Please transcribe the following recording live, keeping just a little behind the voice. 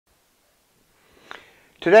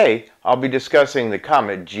Today, I'll be discussing the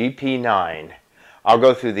Comet GP-9. I'll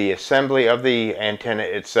go through the assembly of the antenna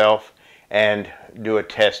itself and do a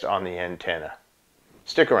test on the antenna.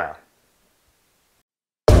 Stick around.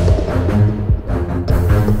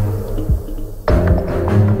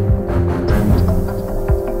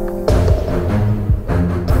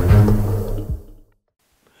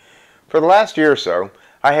 For the last year or so,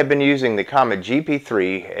 I have been using the Comet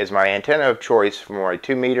GP-3 as my antenna of choice for my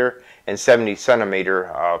 2 meter and 70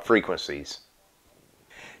 centimeter frequencies.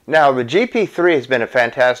 Now, the GP-3 has been a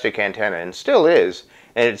fantastic antenna and still is,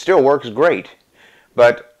 and it still works great,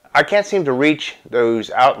 but I can't seem to reach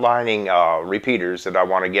those outlining repeaters that I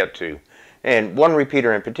want to get to. And one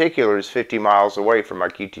repeater in particular is 50 miles away from my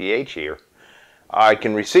QTH here. I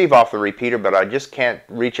can receive off the repeater, but I just can't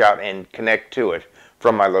reach out and connect to it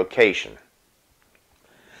from my location.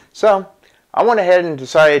 So I went ahead and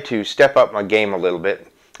decided to step up my game a little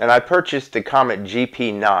bit, and I purchased the Comet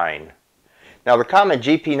GP-9. Now, the Comet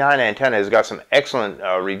GP-9 antenna has got some excellent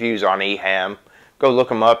reviews on eHam. Go look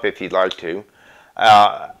them up if you'd like to.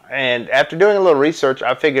 And after doing a little research,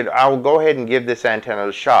 I figured I will go ahead and give this antenna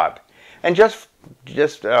a shot. And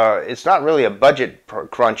it's not really a budget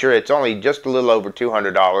cruncher. It's only just a little over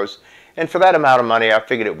 $200, and for that amount of money, I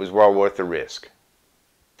figured it was well worth the risk.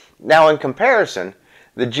 Now, in comparison,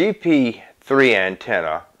 the GP-3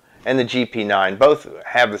 antenna and the GP-9 both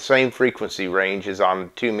have the same frequency range as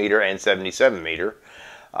on 2 meter and 77 meter.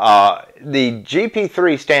 The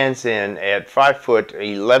GP-3 stands in at 5 foot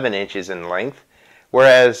 11 inches in length,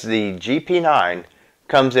 whereas the GP-9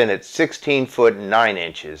 comes in at 16 foot 9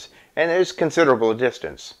 inches, and there's considerable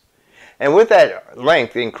distance. And with that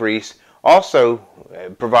length increase, it also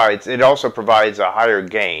provides a higher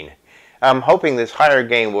gain. I'm hoping this higher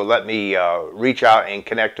gain will let me reach out and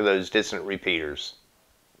connect to those distant repeaters.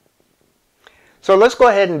 So let's go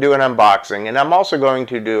ahead and do an unboxing, and I'm also going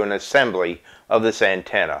to do an assembly of this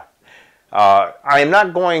antenna. I am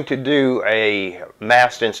not going to do a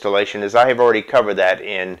mast installation, as I have already covered that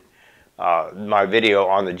in my video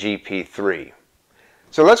on the GP-3.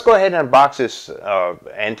 So let's go ahead and unbox this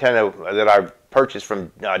antenna that I've purchased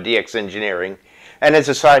from DX Engineering. And as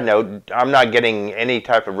a side note, I'm not getting any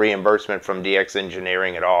type of reimbursement from DX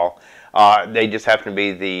Engineering at all. They just happen to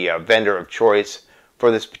be the vendor of choice for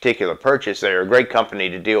this particular purchase. They're a great company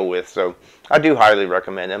to deal with, so I do highly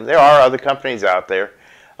recommend them. There are other companies out there.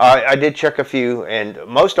 I did check a few, and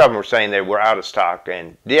most of them were saying they were out of stock,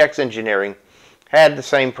 and DX Engineering had the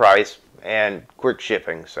same price and quick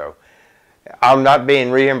shipping, so I'm not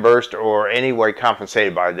being reimbursed or any way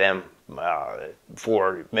compensated by them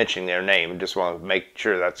for mentioning their name. I just want to make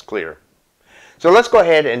sure that's clear. So let's go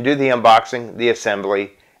ahead and do the unboxing, the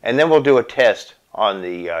assembly, and then we'll do a test on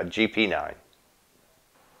the GP-9.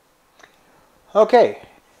 Okay,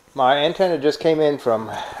 my antenna just came in from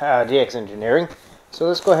DX Engineering, so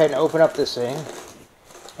let's go ahead and open up this thing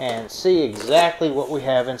and see exactly what we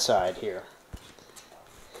have inside here.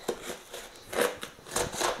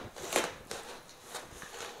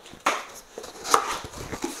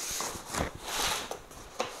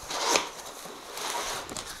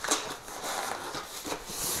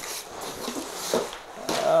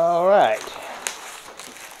 Alright,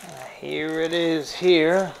 here it is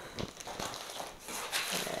here.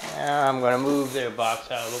 Now I'm going to move their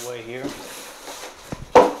box out of the way here.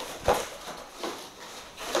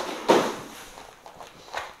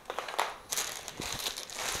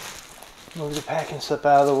 Move the packing slip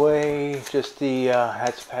out of the way. Just the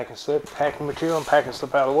that's packing slip, packing material, and packing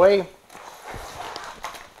slip out of the way.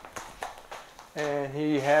 And here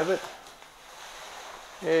you have it.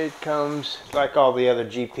 It comes like all the other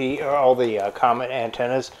GP or all the Comet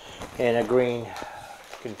antennas in a green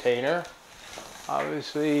container.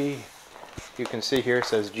 Obviously, you can see here it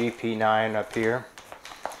says GP-9 up here.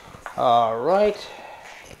 Alright,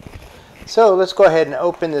 so let's go ahead and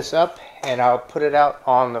open this up, and I'll put it out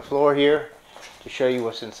on the floor here to show you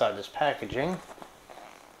what's inside this packaging.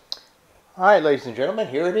 Alright, ladies and gentlemen,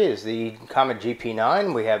 here it is, the Comet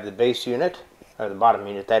GP-9. We have the base unit, or the bottom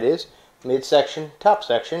unit that is, midsection, top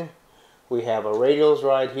section. We have a radials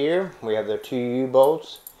right here. We have the 2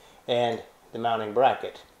 U-bolts and the mounting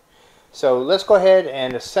bracket. So let's go ahead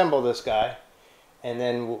and assemble this guy, and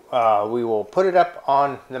then we will put it up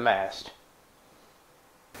on the mast.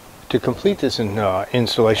 To complete this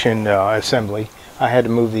installation assembly, I had to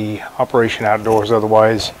move the operation outdoors,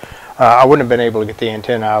 otherwise I wouldn't have been able to get the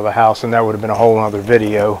antenna out of the house, and that would have been a whole other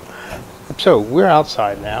video. So we're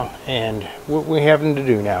outside now, and what we're having to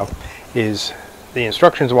do now is the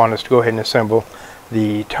instructions want us to go ahead and assemble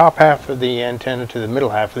the top half of the antenna to the middle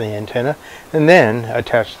half of the antenna, and then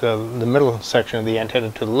attach the middle section of the antenna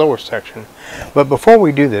to the lower section. But before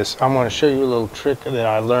we do this, I'm going to show you a little trick that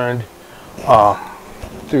I learned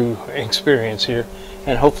through experience here,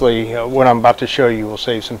 and hopefully what I'm about to show you will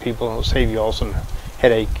save some people and will save you all some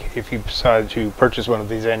headache if you decide to purchase one of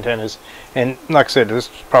these antennas. And like I said, this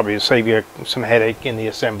probably will save you some headache in the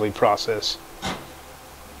assembly process.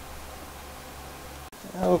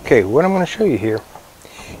 Okay, what I'm going to show you here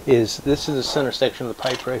is this is the center section of the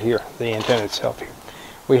pipe right here, the antenna itself here.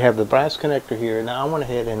 We have the brass connector here. Now I went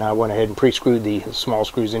ahead and pre-screwed the small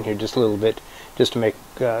screws in here just a little bit, just to make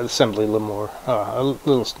the assembly a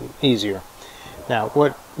little easier. Now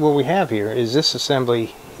what we have here is this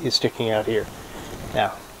assembly is sticking out here.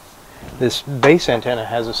 Now this base antenna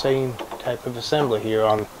has the same type of assembly here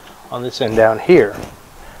on this end down here.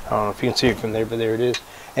 I don't know if you can see it from there, but there it is.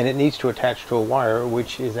 And it needs to attach to a wire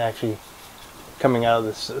which is actually coming out of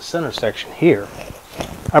this center section here.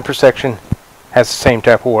 Upper section has the same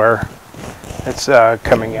type of wire that's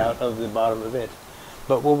coming out of the bottom of it.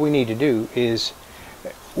 But what we need to do is,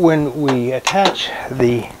 when we attach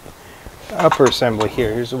the upper assembly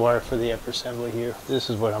here, here's the wire for the upper assembly here. This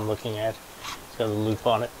is what I'm looking at. It's got a loop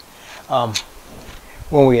on it.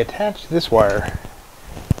 When we attach this wire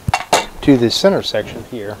to the center section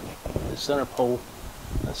here, the center pole,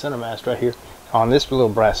 the center mast right here, on this little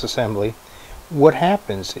brass assembly, what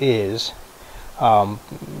happens is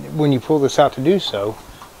when you pull this out to do so,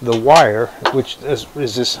 the wire, which is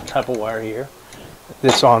this type of wire here,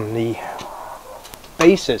 that's on the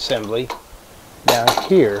base assembly down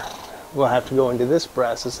here, will have to go into this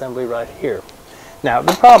brass assembly right here. Now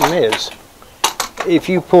the problem is, if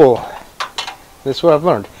you pull, this is what I've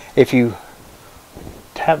learned, if you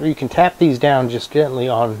can tap these down just gently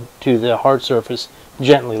onto the hard surface,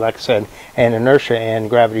 gently like I said, and inertia and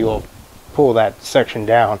gravity will pull that section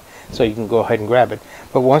down so you can go ahead and grab it.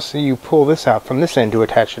 But once you pull this out from this end to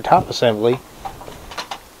attach the top assembly,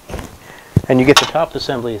 and you get the top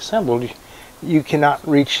assembly assembled, you cannot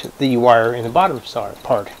reach the wire in the bottom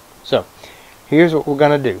part. So here's what we're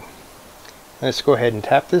going to do. Let's go ahead and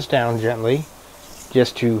tap this down gently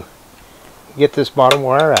just to get this bottom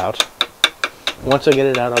wire out. Once I get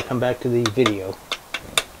it out, I'll come back to the video.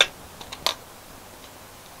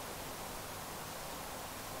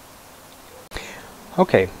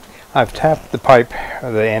 Okay, I've tapped the pipe,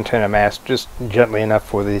 the antenna mast, just gently enough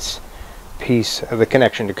for this piece of the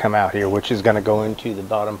connection to come out here, which is going to go into the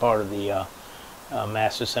bottom part of the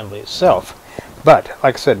mast assembly itself. But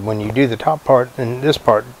like I said, when you do the top part and this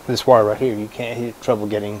part, this wire right here, you can't have trouble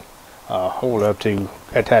getting hold of to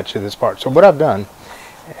attach to this part. So what I've done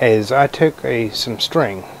is I took some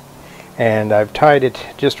string and I've tied it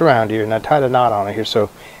just around here, and I tied a knot on it here so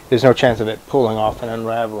there's no chance of it pulling off and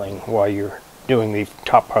unraveling while you're doing the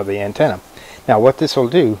top part of the antenna. Now what this will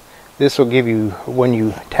do, this will give you, when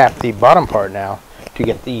you tap the bottom part now to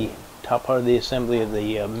get the top part of the assembly of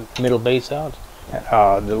the middle base out,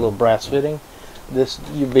 the little brass fitting, this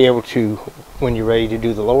you'll be able to, when you're ready to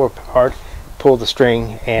do the lower part, pull the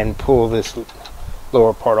string and pull this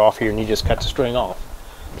lower part off here, and you just cut the string off.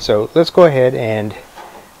 So let's go ahead and,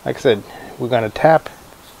 like I said, we're going to tap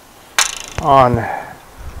on a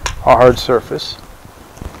hard surface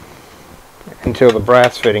until the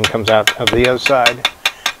brass fitting comes out of the other side. In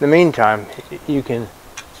the meantime, you can,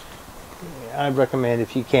 I'd recommend,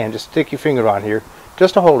 if you can, just stick your finger on here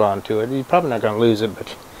just to hold on to it. You're probably not going to lose it,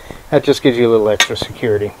 but that just gives you a little extra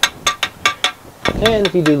security. And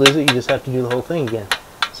if you do lose it, you just have to do the whole thing again.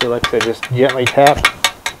 So like I said, just gently tap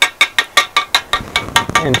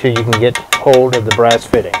until you can get hold of the brass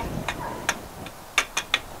fitting.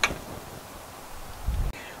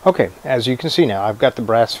 Okay, as you can see now, I've got the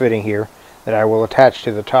brass fitting here that I will attach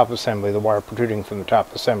to the top assembly, the wire protruding from the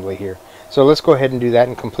top assembly here. So let's go ahead and do that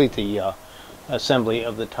and complete the assembly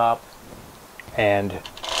of the top and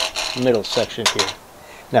middle section here.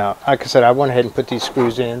 Now, like I said, I went ahead and put these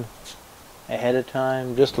screws in ahead of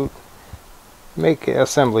time just to make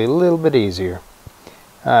assembly a little bit easier.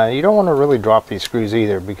 You don't want to really drop these screws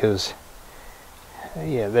either, because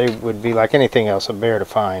yeah, they would be like anything else, a bear to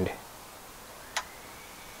find.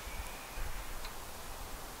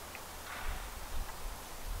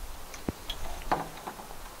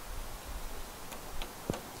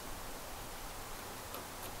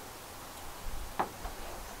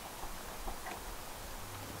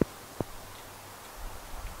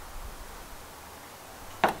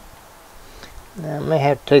 Now, I may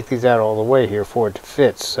have to take these out all the way here for it to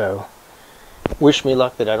fit, so wish me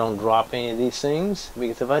luck that I don't drop any of these things,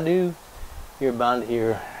 because if I do, you're bound to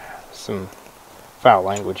hear some foul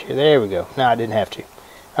language here. There we go. No, I didn't have to.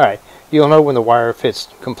 Alright, you'll know when the wire fits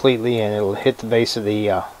completely, and it'll hit the base of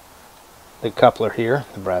the coupler here,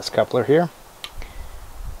 the brass coupler here.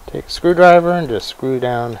 Take a screwdriver and just screw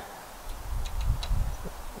down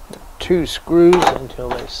 2 screws until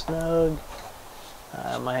they're snug.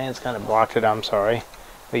 My hand's kind of blocked it, I'm sorry.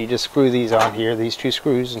 But you just screw these on here, these 2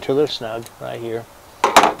 screws, until they're snug right here.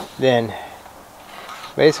 Then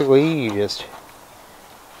basically you just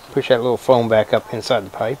push that little foam back up inside the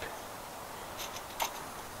pipe.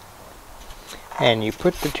 And you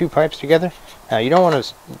put the 2 pipes together. Now you don't want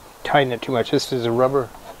to tighten it too much. This is a rubber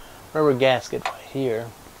gasket right here.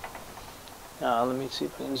 Now let me see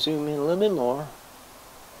if I can zoom in a little bit more.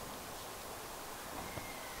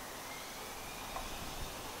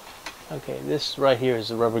 Okay, this right here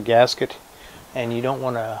is a rubber gasket, and you don't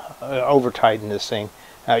want to over tighten this thing.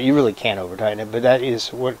 You really can't over tighten it, but that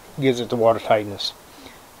is what gives it the water tightness.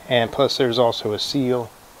 And plus there's also a seal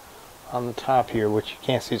on the top here, which you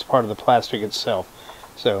can't see, it's part of the plastic itself.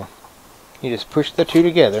 So you just push the 2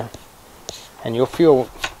 together, and you'll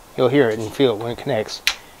hear it and feel it when it connects.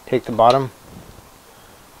 Take the bottom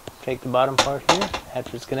part here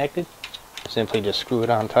after it's connected. Simply just screw it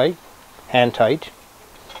on tight, hand tight.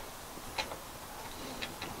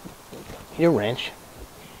 Your wrench.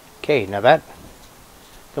 Okay, now that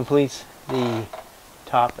completes the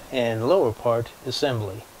top and lower part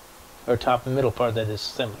assembly, or top and middle part, that is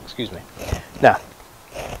assembly, excuse me. Now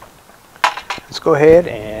let's go ahead,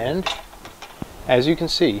 and as you can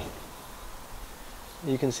see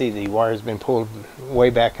the wire has been pulled way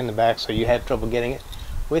back in the back, so you had trouble getting it.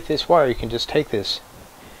 With this wire you can just take this,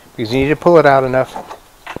 because you need to pull it out enough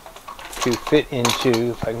to fit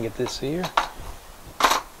into, if I can get this here,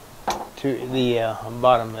 to the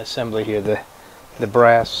bottom assembly here, the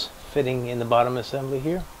brass fitting in the bottom assembly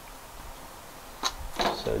here.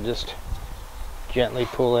 So just gently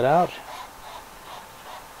pull it out,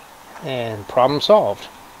 and problem solved.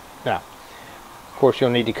 Now, of course,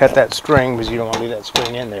 you'll need to cut that string, because you don't want to leave that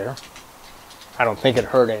string in there. I don't think it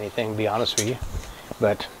hurt anything, to be honest with you,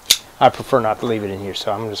 but I prefer not to leave it in here,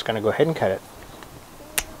 so I'm just going to go ahead and cut it.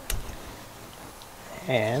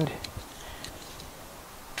 And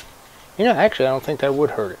actually, I don't think that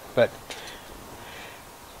would hurt it, but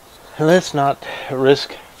let's not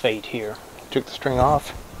risk fate here. Took the string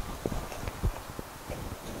off.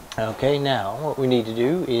 Okay, now what we need to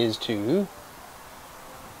do is to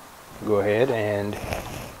go ahead and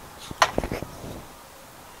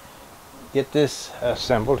get this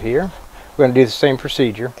assembled here. We're going to do the same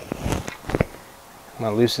procedure. I'm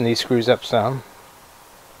going to loosen these screws up some,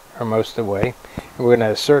 or most of the way, and we're going to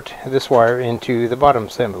insert this wire into the bottom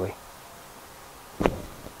assembly.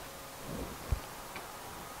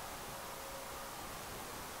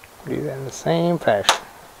 Do that in the same fashion.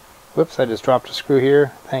 Whoops, I just dropped a screw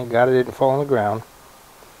here. Thank God it didn't fall on the ground.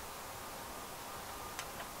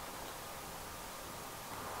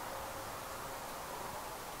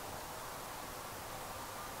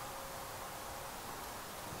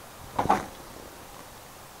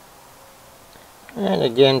 And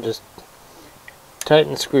again, just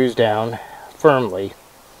tighten the screws down firmly.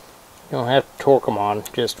 You don't have to torque them on,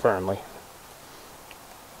 just firmly.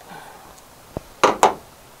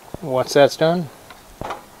 Once that's done,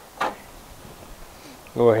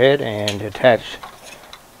 go ahead and attach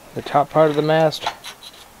the top part of the mast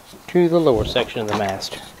to the lower section of the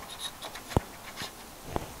mast.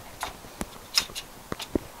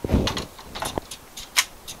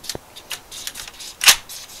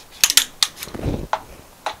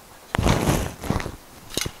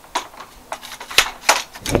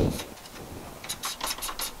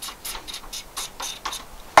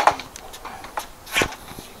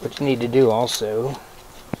 What you need to do also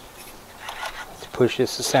is push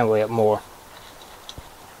this assembly up more.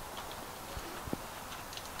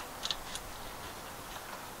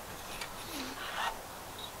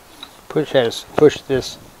 Push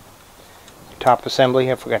this top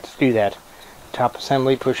assembly. I forgot to do that. Top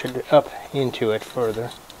assembly, push it up into it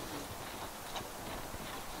further.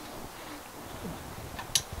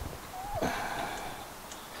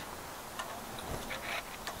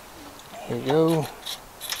 Here you go.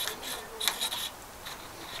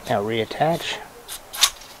 Now reattach.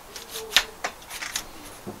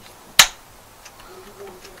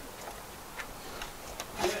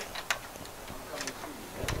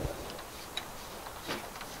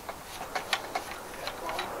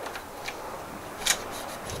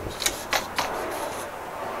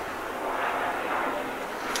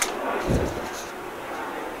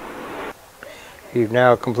 You've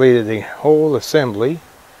now completed the whole assembly,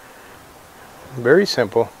 very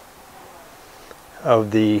simple,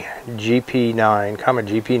 of the GP-9, Comet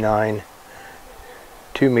GP-9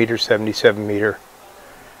 2-meter, 77-meter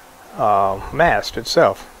mast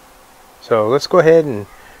itself. So let's go ahead and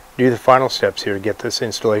do the final steps here to get this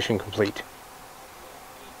installation complete.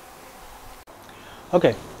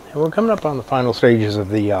 Okay, and we're coming up on the final stages of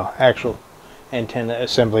the actual antenna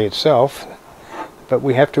assembly itself, but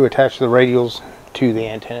we have to attach the radials to the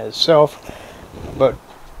antenna itself, but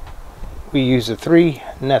we use the 3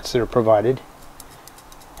 nuts that are provided.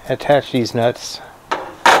 Attach these nuts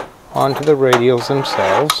onto the radials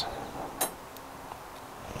themselves.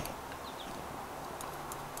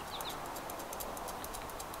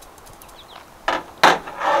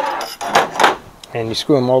 And you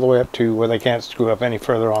screw them all the way up to where they can't screw up any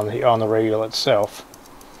further on the radial itself.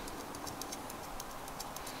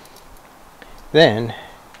 Then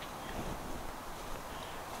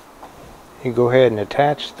you go ahead and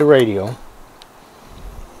attach the radial.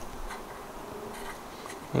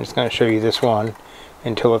 I'm just going to show you this one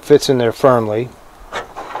until it fits in there firmly,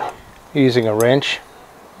 using a wrench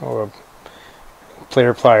or a pair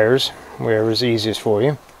of pliers, wherever is easiest for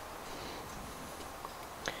you.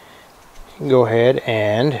 Go ahead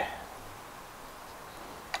and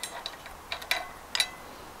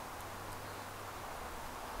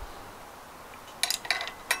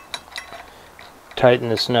tighten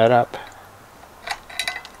this nut up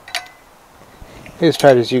as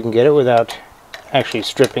tight as you can get it without actually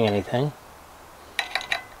stripping anything.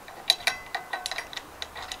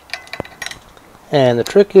 And the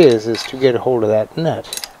trick is to get a hold of that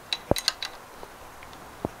nut.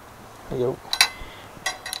 There you go.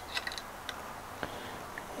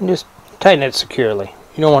 And just tighten it securely.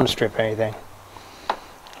 You don't want to strip anything.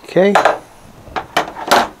 Okay.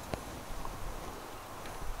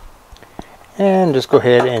 And just go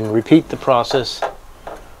ahead and repeat the process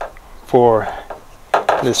for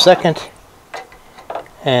the second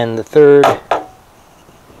and the third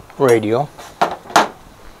radial.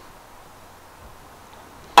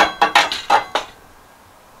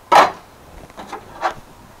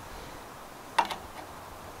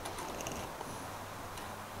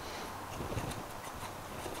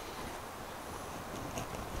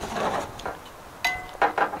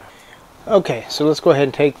 Okay, so let's go ahead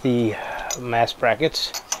and take the mast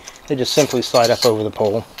brackets. They just simply slide up over the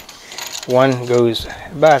pole. One goes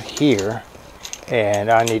about here, and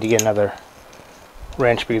I need to get another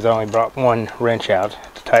wrench because I only brought one wrench out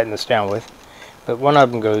to tighten this down with. But one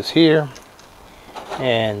of them goes here,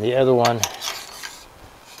 and the other one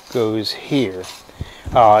goes here.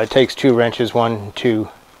 It takes 2 wrenches, one to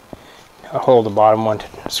hold the bottom, one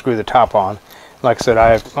to screw the top on. Like I said,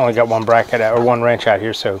 I've only got one bracket out, or one wrench out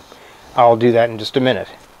here, so I'll do that in just a minute.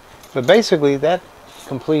 But basically that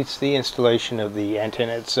completes the installation of the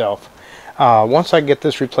antenna itself. Once I get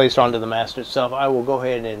this replaced onto the mast itself, I will go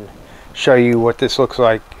ahead and show you what this looks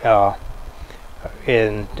like,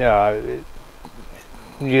 and then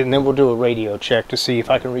we'll do a radio check to see if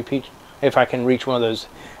I can reach one of those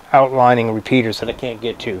outlining repeaters that I can't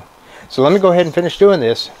get to. So let me go ahead and finish doing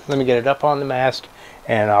this. Let me get it up on the mast,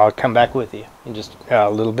 and I'll come back with you in just a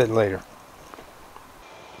little bit later.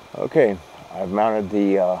 Okay, I've mounted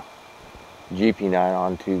the GP-9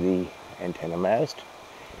 onto the antenna mast.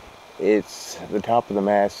 The top of the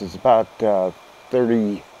mast is about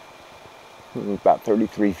 33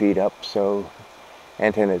 feet up, so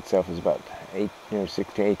antenna itself is about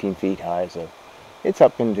 16, 18 feet high, so it's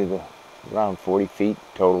up into around 40 feet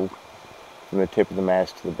total from the tip of the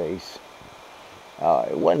mast to the base.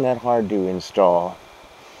 It wasn't that hard to install.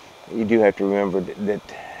 You do have to remember that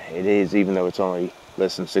it is, even though it's only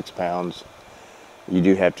less than 6 pounds, you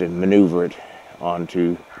do have to maneuver it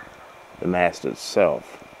onto the mast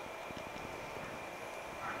itself.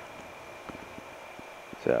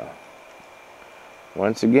 So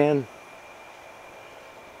once again,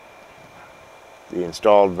 the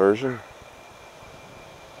installed version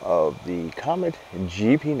of the Comet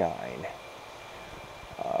GP-9.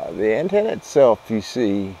 The antenna itself, you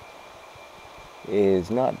see, is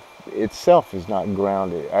not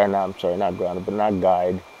grounded, or not grounded, but not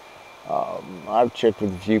guyed. I've checked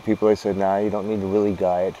with a few people. They said, nah, you don't need to really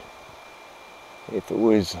guy it. If it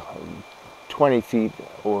was 20 feet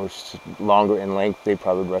or longer in length, they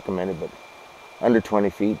probably would recommend it, but under 20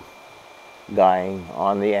 feet, guying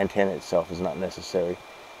on the antenna itself is not necessary.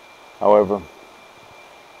 However,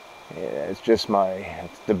 it's just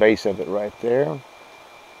the base of it right there,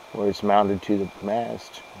 where it's mounted to the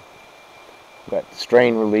mast. Got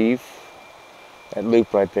strain relief. That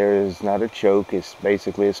loop right there is not a choke, it's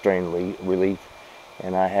basically a strain relief.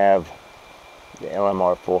 And I have the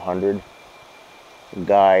LMR 400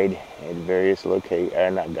 guide at various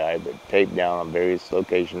locations, not guide, but taped down on various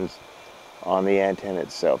locations on the antenna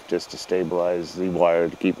itself just to stabilize the wire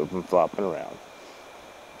to keep it from flopping around.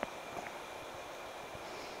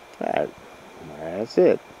 Alright, that's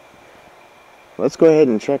it. Let's go ahead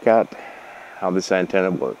and check out how this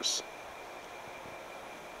antenna works.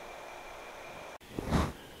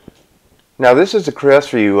 Now this is a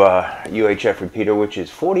Crestview UHF repeater, which is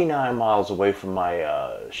 49 miles away from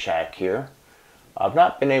my shack here. I've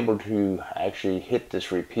not been able to actually hit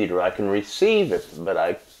this repeater. I can receive it, but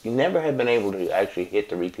I never have been able to actually hit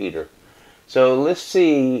the repeater. So let's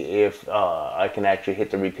see if I can actually hit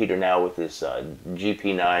the repeater now with this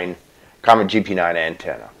GP-9, Comet GP-9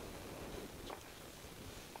 antenna.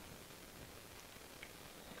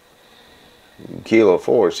 Kilo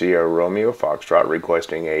 4 Sierra Romeo Foxtrot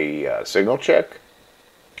requesting a signal check.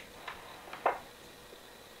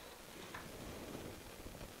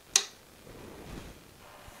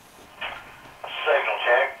 Signal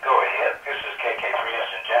check, go ahead. This is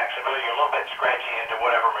KK3S in Jacksonville. You're a little bit scratchy into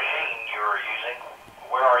whatever machine you're using.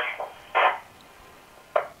 Where are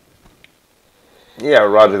you? Yeah,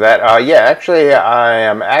 roger that. Yeah, actually, I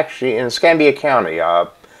am actually in Escambia County.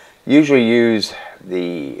 Usually use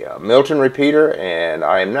the Milton repeater, and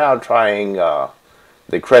I am now trying the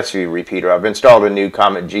Crestview repeater. I've installed a new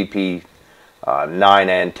Comet GP-9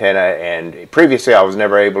 antenna, and previously I was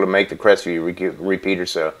never able to make the Crestview repeater,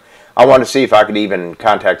 so I wanted to see if I could even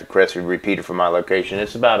contact the Crestview repeater from my location.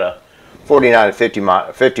 It's about a 49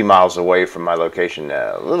 to 50 miles away from my location.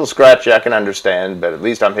 A little scratchy, I can understand, but at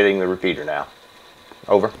least I'm hitting the repeater now.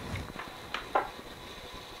 Over.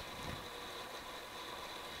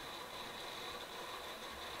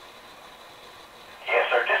 Yes,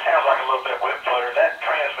 sir. Just sounds like a little bit whip flutter. That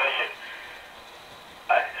transmission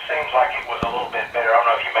seems like it was a little bit better. I don't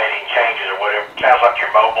know if you made any changes or whatever. Sounds like you're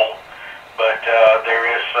mobile, but there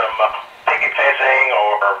is some picket fencing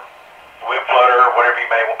or whip flutter or whatever you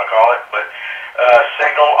may want to call it. But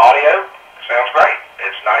signal audio sounds great.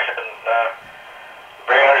 It's nice and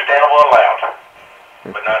very understandable and loud,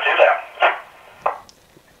 but not too loud.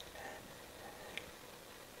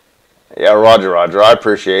 Yeah, roger, roger. I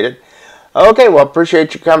appreciate it. Okay, well,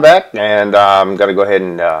 appreciate you coming back, and I'm going to go ahead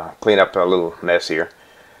and clean up a little mess here.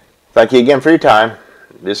 Thank you again for your time.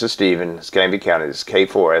 This is Steve in Escambia County. This is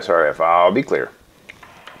K4SRF. I'll be clear.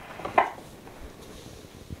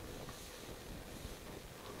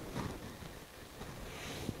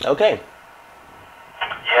 Okay.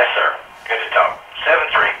 Yes, sir. Good to talk.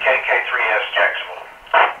 73KK3S Jacksonville.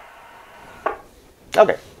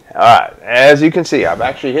 Okay. All right. As you can see, I've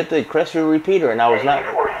actually hit the Crestview repeater, and I was not...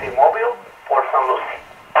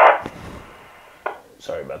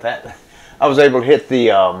 Sorry about that. I was able to hit the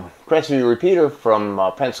Crestview repeater from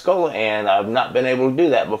Pensacola, and I've not been able to do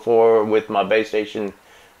that before with my base station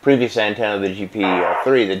previous antenna, the GP-3.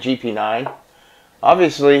 The GP-9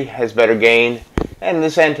 obviously has better gain, and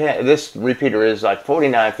this repeater is like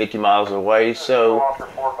 49, 50 miles away, so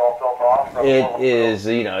it is,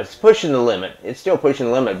 you know, it's pushing the limit. It's still pushing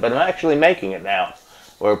the limit, but I'm actually making it now,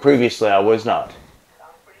 where previously I was not.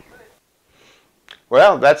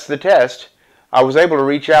 Well, that's the test. I was able to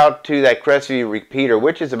reach out to that Crestview repeater,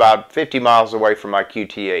 which is about 50 miles away from my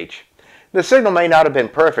QTH. The signal may not have been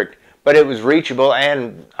perfect, but it was reachable,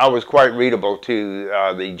 and I was quite readable to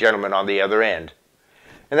the gentleman on the other end.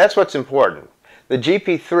 And that's what's important. The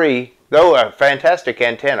GP-3, though a fantastic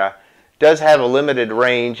antenna, does have a limited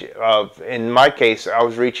range of, in my case, I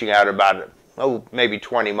was reaching out about, maybe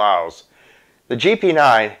 20 miles. The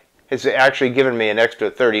GP-9 has actually given me an extra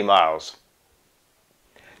 30 miles.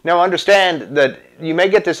 Now understand that you may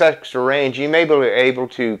get this extra range, you may be able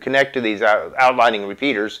to connect to these outlining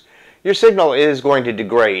repeaters. Your signal is going to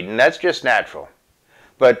degrade, and that's just natural.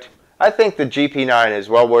 But I think the GP-9 is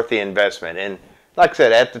well worth the investment, and like I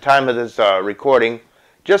said, at the time of this recording,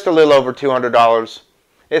 just a little over $200.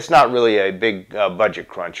 It's not really a big budget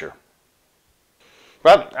cruncher.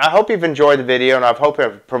 Well, I hope you've enjoyed the video, and I hope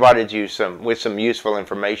I've provided you with some useful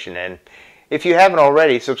information. And if you haven't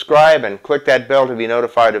already, subscribe and click that bell to be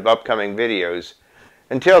notified of upcoming videos.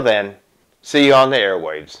 Until then, see you on the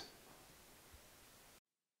airwaves.